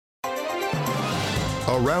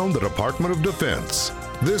around the Department of Defense.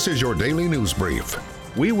 This is your daily news brief.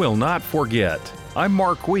 We will not forget. I'm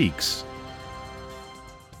Mark Weeks.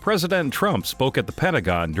 President Trump spoke at the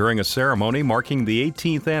Pentagon during a ceremony marking the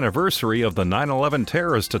 18th anniversary of the 9/11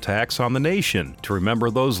 terrorist attacks on the nation to remember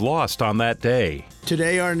those lost on that day.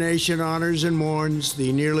 Today, our nation honors and mourns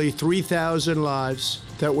the nearly 3,000 lives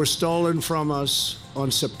that were stolen from us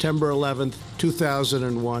on September 11th,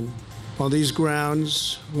 2001. On these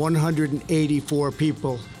grounds, 184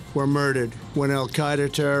 people were murdered when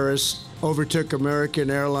al-Qaeda terrorists overtook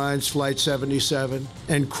American Airlines Flight 77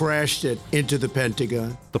 and crashed it into the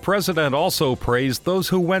Pentagon. The president also praised those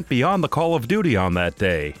who went beyond the call of duty on that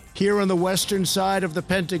day. Here on the western side of the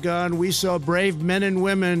Pentagon, we saw brave men and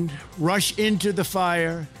women rush into the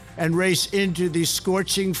fire and race into the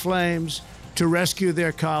scorching flames to rescue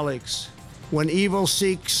their colleagues. When evil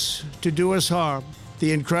seeks to do us harm,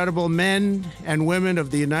 the incredible men and women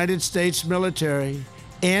of the United States military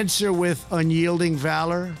answer with unyielding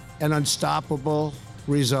valor and unstoppable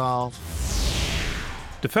resolve.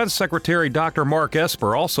 Defense Secretary Dr. Mark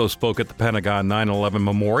Esper also spoke at the Pentagon 9/11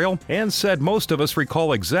 Memorial and said most of us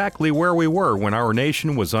recall exactly where we were when our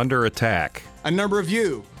nation was under attack. A number of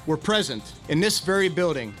you were present in this very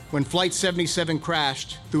building when Flight 77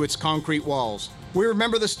 crashed through its concrete walls. We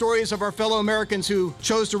remember the stories of our fellow Americans who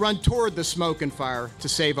chose to run toward the smoke and fire to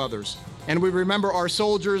save others. And we remember our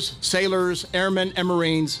soldiers, sailors, airmen, and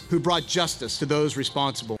Marines who brought justice to those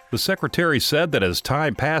responsible. The Secretary said that as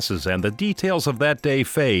time passes and the details of that day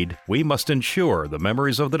fade, we must ensure the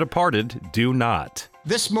memories of the departed do not.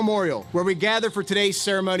 This memorial, where we gather for today's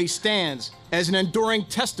ceremony, stands as an enduring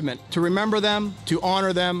testament to remember them, to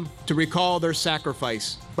honor them, to recall their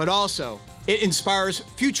sacrifice. But also, it inspires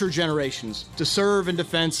future generations to serve in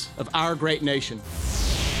defense of our great nation.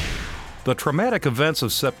 The traumatic events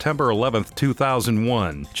of September 11th,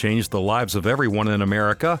 2001 changed the lives of everyone in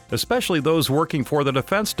America, especially those working for the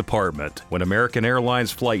Defense Department, when American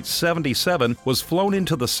Airlines Flight 77 was flown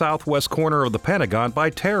into the southwest corner of the Pentagon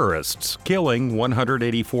by terrorists, killing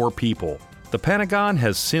 184 people. The Pentagon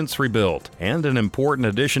has since rebuilt, and an important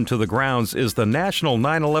addition to the grounds is the National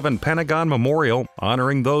 9/11 Pentagon Memorial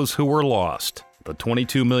honoring those who were lost. The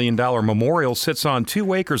 $22 million memorial sits on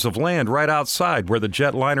 2 acres of land right outside where the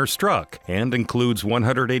jetliner struck and includes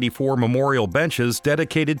 184 memorial benches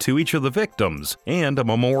dedicated to each of the victims and a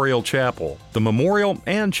memorial chapel. The memorial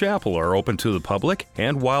and chapel are open to the public,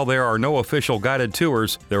 and while there are no official guided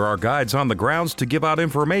tours, there are guides on the grounds to give out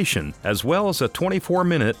information, as well as a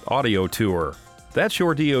 24-minute audio tour. That's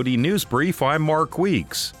your DoD News Brief. I'm Mark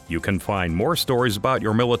Weeks. You can find more stories about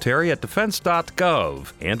your military at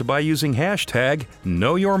defense.gov and by using hashtag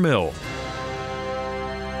KnowYourMil.